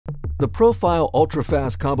The Profile Ultra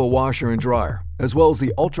Fast Combo Washer and Dryer, as well as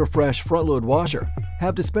the Ultra Fresh Front Load Washer,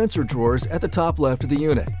 have dispenser drawers at the top left of the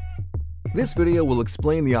unit. This video will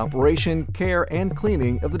explain the operation, care, and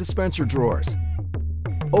cleaning of the dispenser drawers.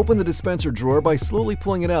 Open the dispenser drawer by slowly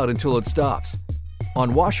pulling it out until it stops.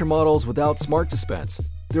 On washer models without Smart Dispense,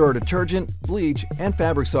 there are detergent, bleach, and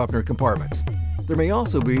fabric softener compartments. There may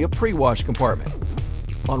also be a pre-wash compartment.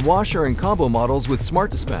 On washer and combo models with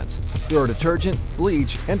Smart Dispense, there are detergent,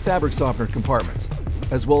 bleach, and fabric softener compartments,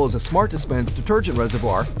 as well as a Smart Dispense detergent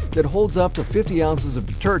reservoir that holds up to 50 ounces of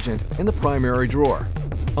detergent in the primary drawer.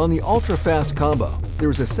 On the Ultra Fast Combo,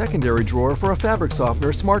 there is a secondary drawer for a fabric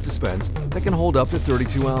softener Smart Dispense that can hold up to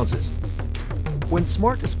 32 ounces. When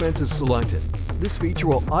Smart Dispense is selected, this feature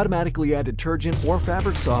will automatically add detergent or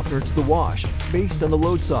fabric softener to the wash based on the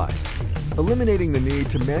load size, eliminating the need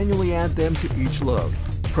to manually add them to each load.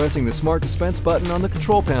 Pressing the Smart Dispense button on the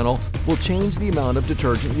control panel will change the amount of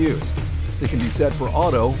detergent used. It can be set for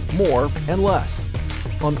auto, more, and less.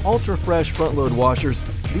 On Ultra Fresh Front Load washers,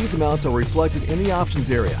 these amounts are reflected in the options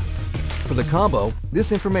area. For the combo,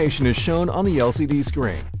 this information is shown on the LCD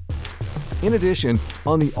screen. In addition,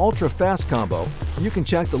 on the Ultra Fast Combo, you can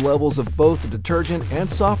check the levels of both the detergent and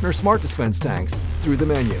softener Smart Dispense tanks through the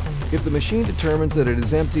menu. If the machine determines that it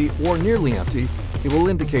is empty or nearly empty, it will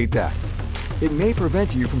indicate that. It may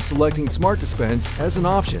prevent you from selecting Smart Dispense as an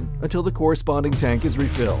option until the corresponding tank is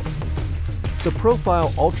refilled. The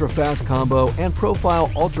Profile Ultra Fast Combo and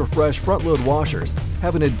Profile Ultra Fresh Front Load washers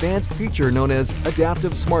have an advanced feature known as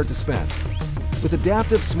Adaptive Smart Dispense. With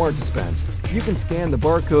Adaptive Smart Dispense, you can scan the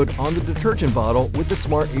barcode on the detergent bottle with the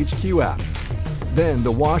Smart HQ app. Then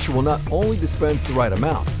the washer will not only dispense the right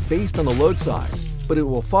amount based on the load size, but it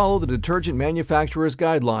will follow the detergent manufacturer's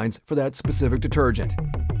guidelines for that specific detergent.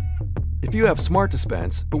 If you have Smart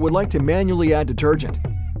Dispense but would like to manually add detergent,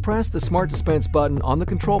 press the Smart Dispense button on the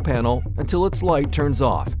control panel until its light turns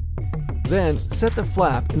off. Then set the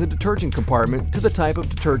flap in the detergent compartment to the type of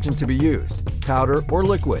detergent to be used, powder or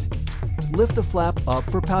liquid. Lift the flap up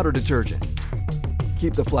for powder detergent.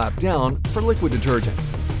 Keep the flap down for liquid detergent.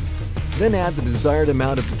 Then add the desired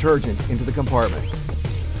amount of detergent into the compartment.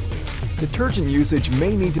 Detergent usage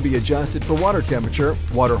may need to be adjusted for water temperature,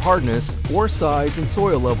 water hardness, or size and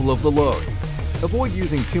soil level of the load. Avoid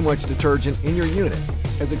using too much detergent in your unit,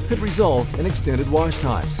 as it could result in extended wash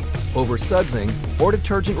times, over-sudsing, or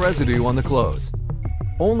detergent residue on the clothes.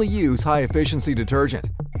 Only use high-efficiency detergent.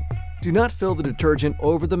 Do not fill the detergent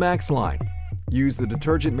over the max line. Use the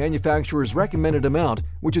detergent manufacturer's recommended amount,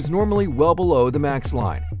 which is normally well below the max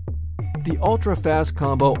line. The Ultra Fast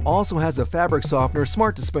Combo also has a fabric softener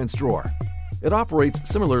Smart Dispense drawer. It operates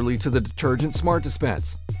similarly to the detergent Smart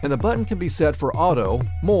Dispense, and the button can be set for auto,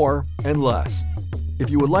 more, and less.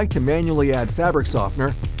 If you would like to manually add fabric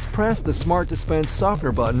softener, press the Smart Dispense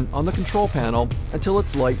softener button on the control panel until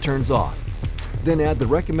its light turns off. Then add the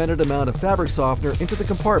recommended amount of fabric softener into the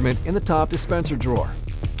compartment in the top dispenser drawer.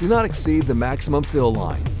 Do not exceed the maximum fill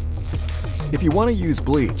line. If you want to use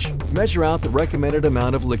bleach, measure out the recommended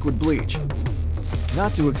amount of liquid bleach,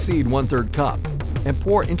 not to exceed 1/3 cup, and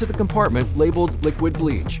pour into the compartment labeled liquid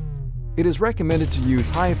bleach. It is recommended to use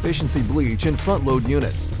high-efficiency bleach in front-load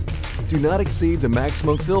units. Do not exceed the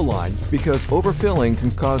maximum fill line because overfilling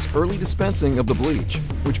can cause early dispensing of the bleach,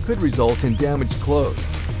 which could result in damaged clothes.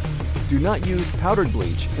 Do not use powdered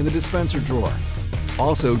bleach in the dispenser drawer.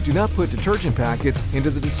 Also, do not put detergent packets into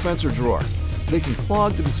the dispenser drawer. They can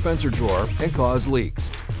clog the dispenser drawer and cause leaks.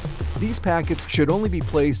 These packets should only be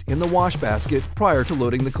placed in the wash basket prior to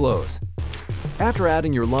loading the clothes. After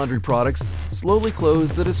adding your laundry products, slowly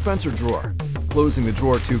close the dispenser drawer. Closing the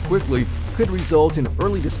drawer too quickly could result in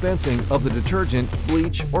early dispensing of the detergent,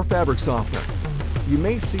 bleach, or fabric softener. You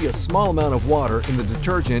may see a small amount of water in the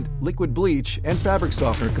detergent, liquid bleach, and fabric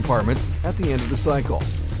softener compartments at the end of the cycle.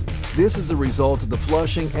 This is a result of the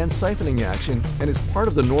flushing and siphoning action and is part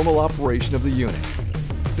of the normal operation of the unit.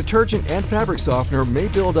 Detergent and fabric softener may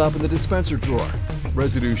build up in the dispenser drawer.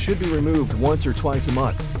 Residue should be removed once or twice a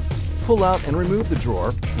month. Pull out and remove the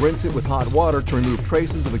drawer, rinse it with hot water to remove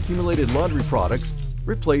traces of accumulated laundry products,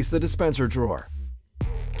 replace the dispenser drawer.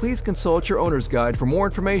 Please consult your owner's guide for more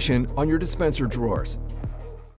information on your dispenser drawers.